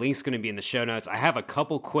it out. The link's going to be in the show notes. I have a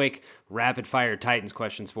couple quick rapid-fire Titans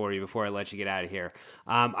questions for you before I let you get out of here.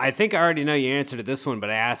 I think I already know your answer to this one,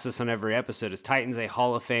 but I ask this on every episode. Is Titans a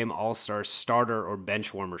Hall of Fame All-Star starter or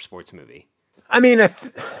bench warmer sports movie? I mean,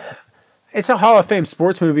 it's a Hall of Fame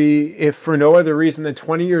sports movie, if for no other reason than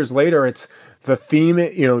 20 years later, it's the theme,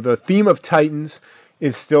 the theme of Titans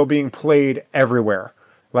is still being played everywhere.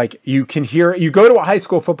 Like you can hear it. You go to a high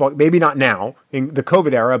school football, maybe not now in the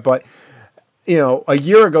COVID era, but a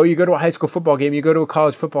year ago, you go to a high school football game, you go to a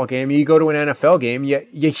college football game, you go to an NFL game,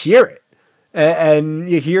 you hear it. And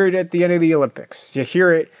you hear it at the end of the Olympics. You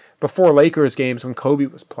hear it before Lakers games when Kobe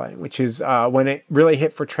was playing, which is when it really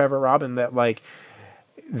hit for Trevor Robin that like,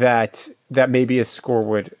 that maybe a score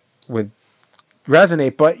would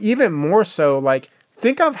resonate. But even more so, like,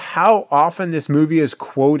 think of how often this movie is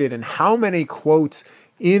quoted and how many quotes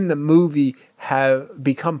in the movie have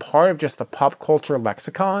become part of just the pop culture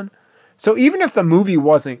lexicon. So even if the movie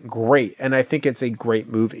wasn't great, and I think it's a great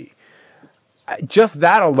movie, just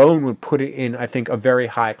that alone would put it in, I think, a very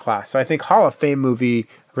high class. So I think Hall of Fame movie,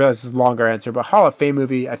 I realize this is a longer answer, but Hall of Fame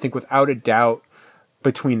movie, I think without a doubt,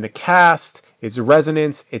 between the cast, its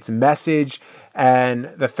resonance, its message, and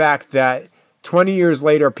the fact that 20 years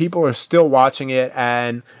later, people are still watching it.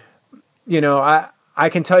 And, I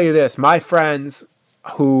can tell you this, my friends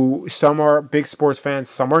who some are big sports fans,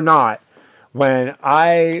 some are not, when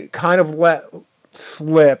I kind of let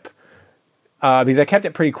slip, because I kept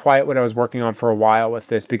it pretty quiet when I was working on for a while with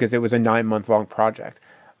this, because it was a 9-month-long project.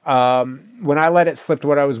 When I let it slip to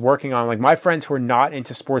what I was working on, like my friends who are not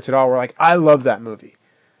into sports at all were like, I love that movie.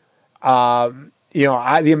 The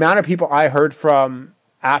amount of people I heard from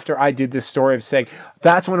after I did this story of saying,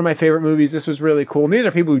 that's one of my favorite movies, this was really cool. And these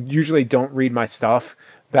are people who usually don't read my stuff,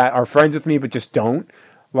 that are friends with me, but just don't.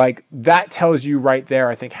 Like, that tells you right there,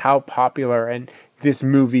 I think, how popular and this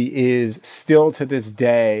movie is still to this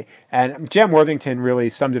day. And Jem Worthington really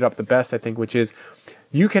summed it up the best, I think, which is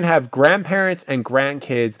you can have grandparents and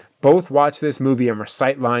grandkids both watch this movie and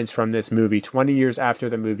recite lines from this movie 20 years after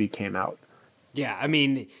the movie came out. Yeah, I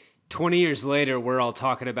mean, 20 years later, we're all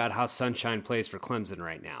talking about how Sunshine plays for Clemson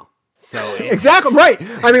right now. So exactly right.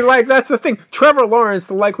 I mean, like, that's the thing. Trevor Lawrence,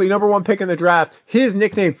 the likely number one pick in the draft, his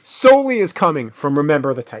nickname solely is coming from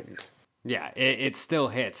Remember the Titans. Yeah, it still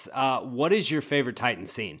hits. What is your favorite Titan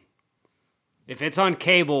scene? If it's on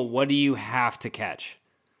cable, what do you have to catch?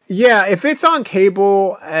 Yeah, if it's on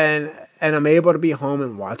cable and I'm able to be home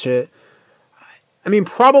and watch it, I mean,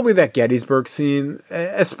 probably that Gettysburg scene,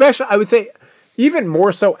 especially, I would say, even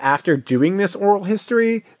more so after doing this oral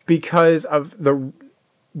history, because of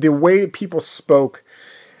the way people spoke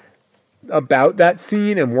about that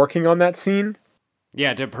scene and working on that scene.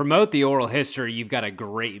 Yeah, to promote the oral history, you've got a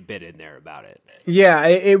great bit in there about it. Yeah,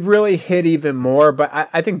 it really hit even more. But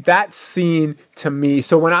I think that scene to me.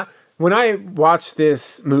 So when I watched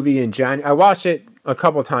this movie in January, I watched it a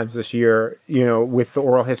couple times this year, with the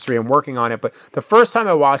oral history and working on it. But the first time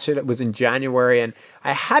I watched it, it was in January, and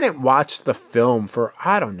I hadn't watched the film for,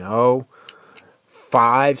 I don't know,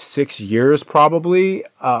 5-6 years probably,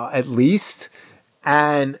 at least.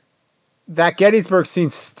 And that Gettysburg scene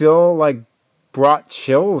still like brought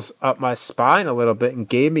chills up my spine a little bit and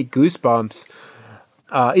gave me goosebumps.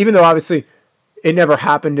 Even though obviously it never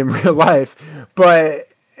happened in real life, but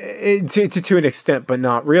to an extent, but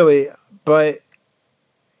not really. But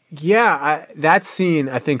yeah, that scene,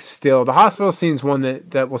 I think still, the hospital scene is one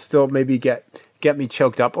that will still maybe get me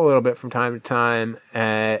choked up a little bit from time to time.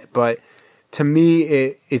 But to me,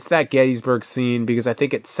 it's that Gettysburg scene because I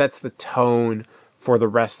think it sets the tone for the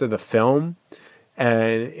rest of the film.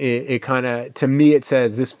 And it kind of, to me, it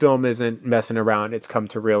says this film isn't messing around. It's come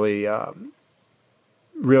to really kind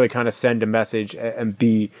of send a message and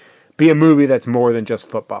be a movie that's more than just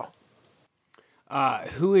football.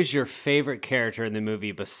 Who is your favorite character in the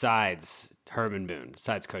movie besides Herman Boone,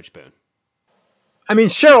 besides Coach Boone? I mean,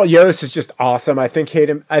 Cheryl Yost is just awesome. I think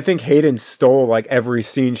Hayden stole like every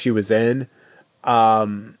scene she was in.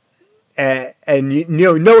 And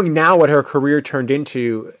knowing now what her career turned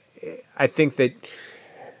into, I think that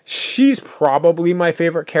she's probably my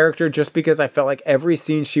favorite character just because I felt like every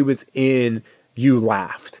scene she was in, you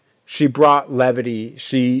laughed. She brought levity.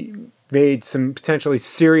 She made some potentially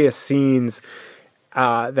serious scenes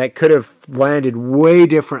that could have landed way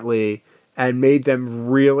differently and made them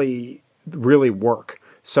really, really work.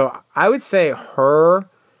 So I would say her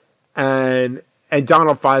and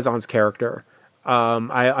Donald Faison's character.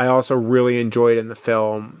 I also really enjoyed in the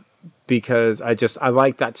film because I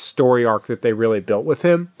like that story arc that they really built with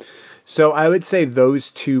him. So I would say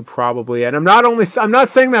those two probably, and I'm not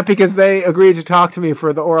saying that because they agreed to talk to me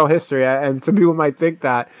for the oral history, and some people might think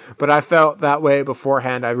that, but I felt that way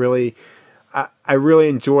beforehand. I really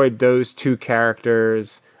enjoyed those two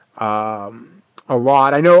characters a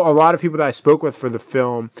lot. I know a lot of people that I spoke with for the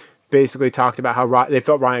film basically talked about how they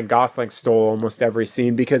felt Ryan Gosling stole almost every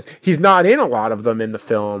scene because he's not in a lot of them in the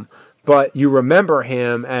film. But you remember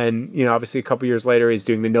him, and obviously a couple years later he's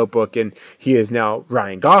doing The Notebook, and he is now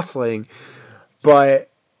Ryan Gosling. But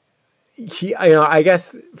I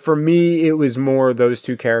guess for me it was more those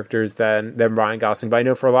two characters than Ryan Gosling. But I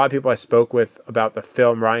know for a lot of people I spoke with about the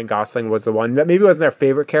film, Ryan Gosling was the one that maybe wasn't their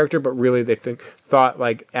favorite character, but really they thought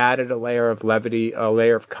like added a layer of levity, a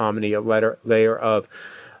layer of comedy, a layer of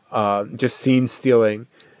just scene stealing.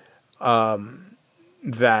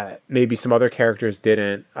 That maybe some other characters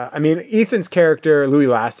didn't. I mean, Ethan's character, Louis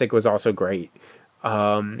Lastik, was also great.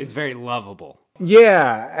 It's very lovable.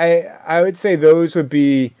 Yeah, I would say those would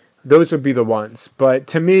be the ones. But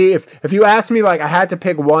to me, if you asked me, like, I had to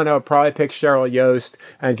pick one, I would probably pick Cheryl Yost.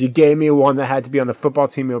 And if you gave me one that had to be on the football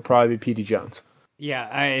team, it would probably be P.D. Jones.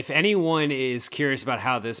 Yeah, if anyone is curious about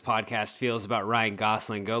how this podcast feels about Ryan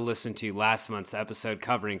Gosling, go listen to last month's episode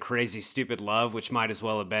covering Crazy Stupid Love, which might as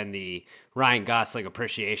well have been the Ryan Gosling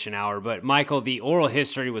Appreciation Hour. But Michael, the oral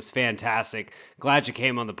history was fantastic. Glad you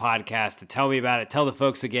came on the podcast to tell me about it. Tell the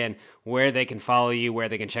folks again where they can follow you, where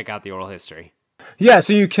they can check out the oral history. Yeah,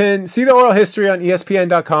 so you can see the oral history on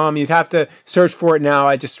ESPN.com. You'd have to search for it now.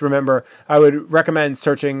 I would recommend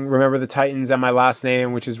searching Remember the Titans and my last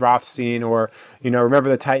name, which is Rothstein, or, Remember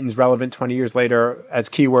the Titans relevant 20 years later as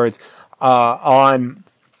keywords on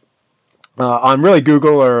really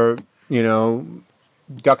Google or,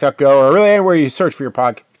 DuckDuckGo, or really anywhere you search for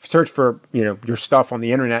your stuff on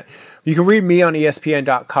the internet. You can read me on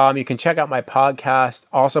ESPN.com. You can check out my podcast,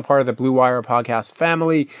 also part of the Blue Wire podcast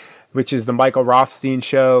family, which is the Michael Rothstein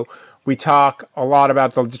Show. We talk a lot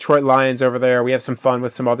about the Detroit Lions over there. We have some fun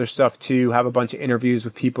with some other stuff too. Have a bunch of interviews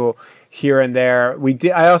with people here and there.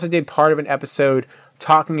 I also did part of an episode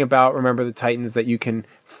talking about Remember the Titans that you can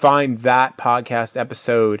find that podcast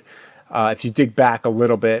episode if you dig back a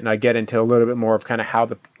little bit, and I get into a little bit more of kind of how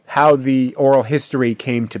the oral history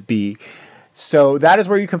came to be. So that is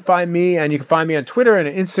where you can find me, and you can find me on Twitter and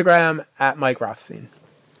Instagram at Mike Rothstein.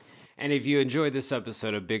 And if you enjoyed this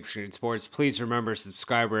episode of Big Screen Sports, please remember to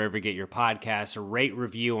subscribe wherever you get your podcasts, or rate,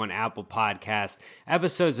 review on Apple Podcasts.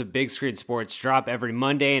 Episodes of Big Screen Sports drop every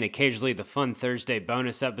Monday, and occasionally the fun Thursday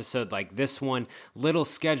bonus episode like this one. Little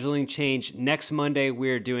scheduling change. Next Monday, we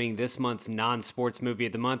are doing this month's non-sports movie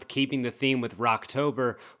of the month, keeping the theme with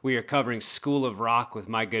Rocktober. We are covering School of Rock with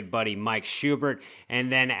my good buddy Mike Schubert.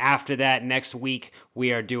 And then after that, next week,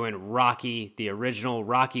 we are doing Rocky, the original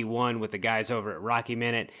Rocky 1 with the guys over at Rocky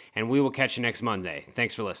Minute. And we will catch you next Monday.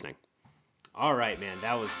 Thanks for listening. All right, man.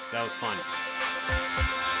 That was fun.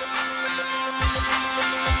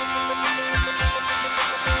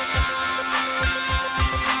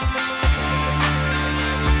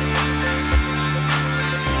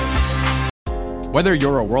 Whether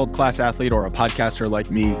you're a world-class athlete or a podcaster like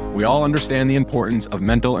me, we all understand the importance of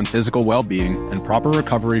mental and physical well-being and proper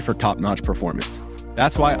recovery for top-notch performance.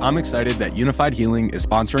 That's why I'm excited that Unified Healing is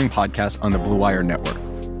sponsoring podcasts on the Blue Wire Network.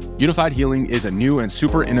 Unified Healing is a new and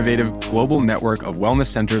super innovative global network of wellness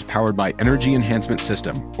centers powered by Energy Enhancement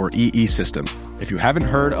System, or EE System. If you haven't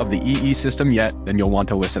heard of the EE System yet, then you'll want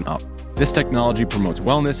to listen up. This technology promotes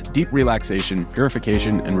wellness, deep relaxation,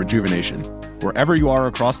 purification, and rejuvenation. Wherever you are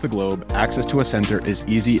across the globe, access to a center is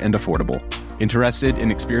easy and affordable. Interested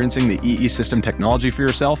in experiencing the EE System technology for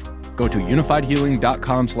yourself? Go to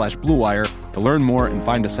unifiedhealing.com/bluewire to learn more and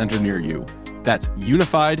find a center near you. That's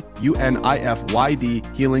unified,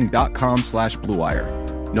 UNIFYD,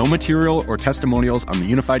 healing.com/bluewire. No material or testimonials on the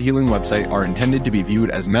Unified Healing website are intended to be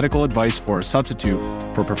viewed as medical advice or a substitute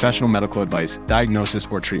for professional medical advice, diagnosis,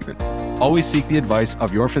 or treatment. Always seek the advice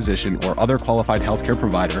of your physician or other qualified healthcare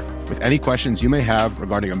provider with any questions you may have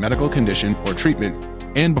regarding a medical condition or treatment,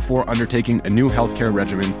 and before undertaking a new healthcare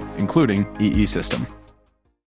regimen, including EE System.